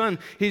other son,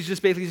 he's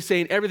just basically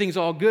saying everything's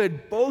all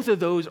good. Both of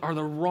those are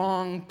the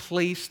wrong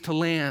place to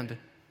land.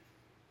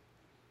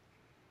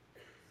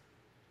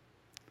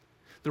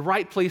 The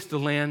right place to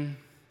land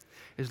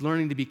is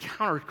learning to be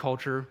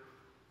counterculture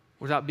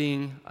without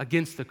being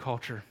against the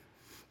culture.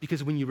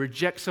 Because when you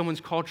reject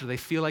someone's culture, they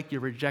feel like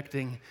you're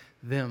rejecting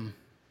them.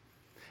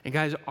 And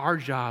guys, our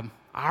job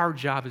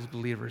as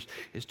believers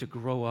is to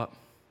grow up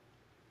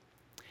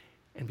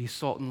and be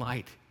salt and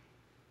light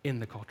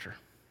in the culture.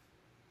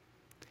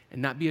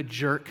 And not be a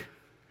jerk,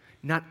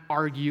 not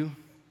argue,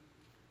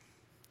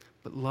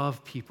 but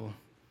love people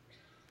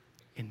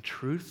in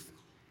truth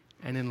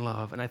and in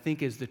love. And I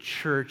think as the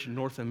church in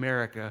North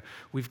America,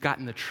 we've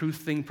gotten the truth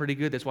thing pretty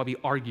good. That's why we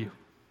argue.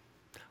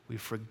 We've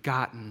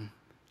forgotten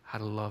how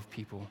to love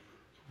people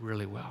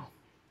really well.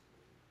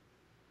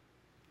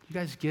 You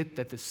guys get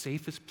that the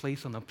safest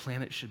place on the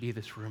planet should be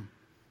this room?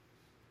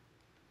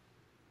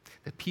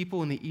 That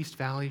people in the East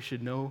Valley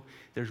should know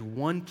there's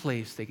one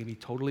place they can be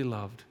totally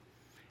loved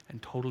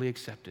and totally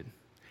accepted,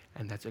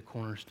 and that's at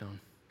Cornerstone.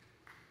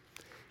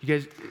 You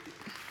guys...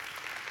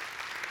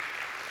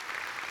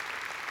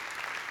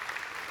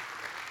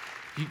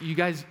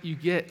 You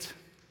get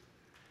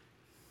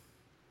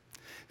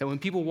that when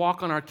people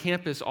walk on our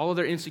campus, all of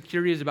their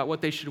insecurities about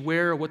what they should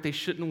wear or what they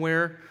shouldn't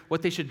wear,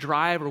 what they should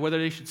drive or whether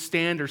they should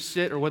stand or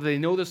sit or whether they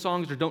know the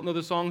songs or don't know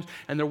the songs,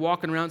 and they're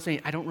walking around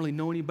saying, I don't really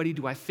know anybody,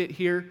 do I fit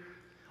here?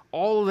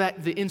 All of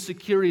that, the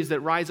insecurities that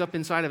rise up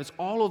inside of us,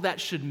 all of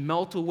that should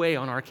melt away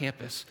on our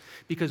campus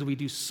because we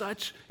do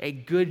such a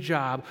good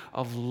job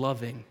of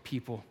loving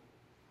people.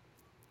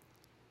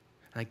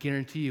 And I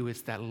guarantee you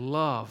it's that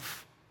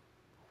love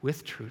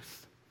with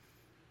truth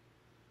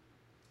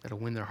that'll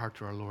win their heart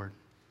to our Lord.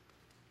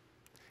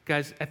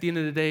 Guys, at the end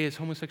of the day, is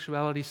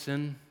homosexuality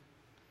sin?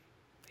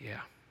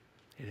 Yeah,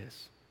 it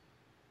is.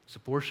 Is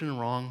abortion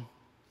wrong?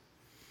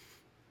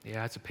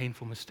 Yeah, it's a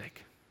painful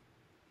mistake.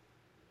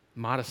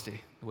 Modesty,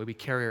 the way we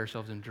carry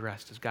ourselves and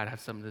dress, does God have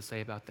something to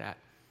say about that?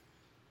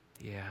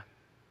 Yeah,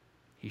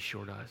 He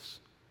sure does.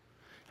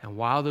 And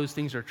while those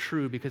things are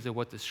true because of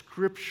what the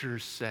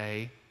Scriptures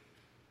say,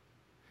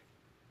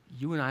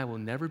 you and I will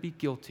never be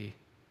guilty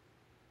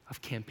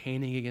of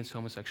campaigning against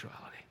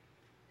homosexuality.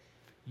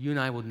 You and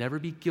I will never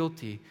be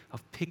guilty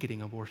of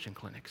picketing abortion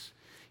clinics.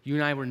 You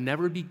and I will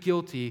never be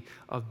guilty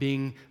of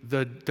being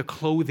the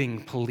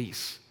clothing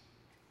police.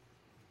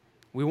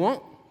 We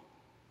won't.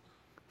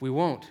 We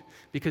won't,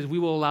 because we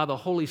will allow the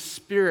Holy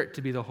Spirit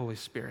to be the Holy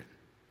Spirit.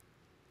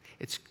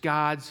 It's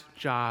God's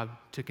job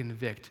to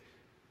convict.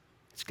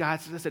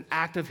 That's an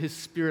act of His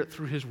Spirit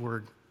through His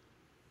Word.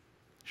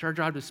 It's our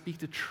job to speak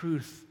the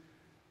truth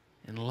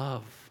in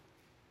love.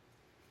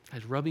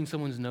 As rubbing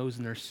someone's nose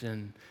in their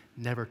sin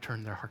never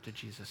turned their heart to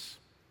Jesus.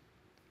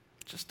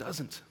 It just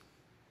doesn't.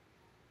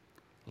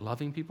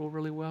 Loving people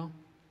really well,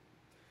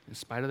 in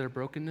spite of their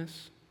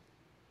brokenness,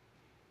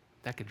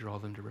 that could draw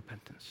them to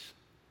repentance.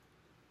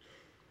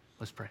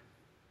 Let's pray.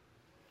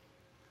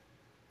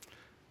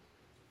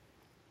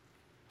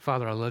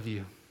 Father, I love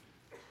you.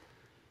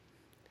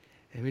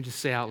 And let me just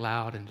say out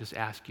loud and just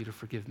ask you to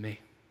forgive me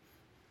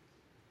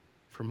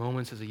for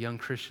moments as a young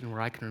Christian where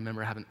I can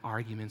remember having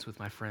arguments with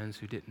my friends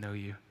who didn't know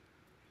you,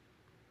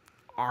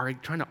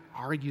 trying to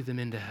argue them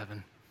into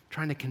heaven,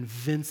 trying to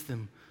convince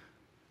them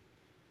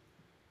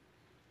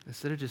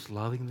instead of just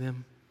loving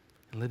them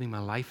and living my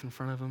life in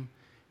front of them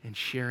and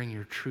sharing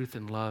your truth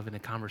and love in a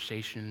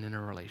conversation and in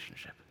a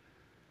relationship.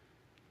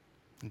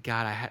 And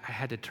God, I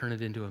had to turn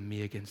it into a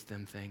me against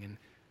them thing, and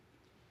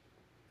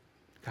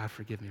God,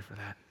 forgive me for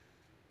that.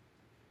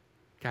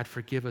 God,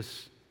 forgive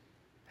us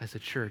as a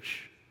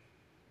church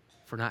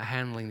for not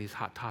handling these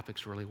hot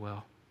topics really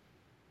well.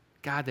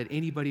 God, that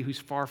anybody who's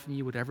far from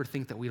you would ever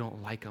think that we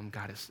don't like them,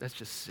 God, that's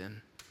just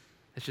sin.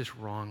 That's just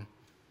wrong.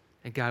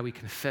 And God, we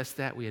confess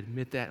that, we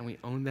admit that, and we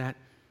own that.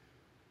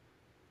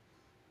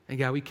 And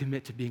God, we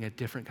commit to being a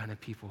different kind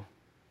of people.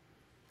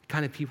 The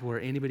kind of people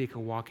where anybody could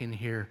walk in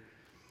here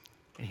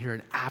and hear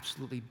an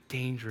absolutely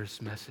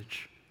dangerous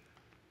message,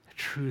 the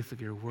truth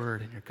of your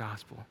word and your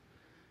gospel,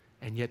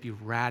 and yet be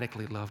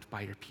radically loved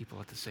by your people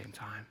at the same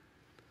time.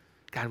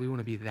 God, we want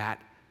to be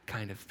that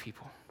kind of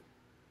people.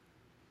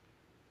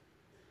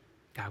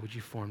 God, would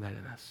you form that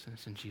in us? And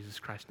it's in Jesus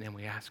Christ's name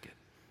we ask it.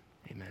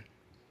 Amen.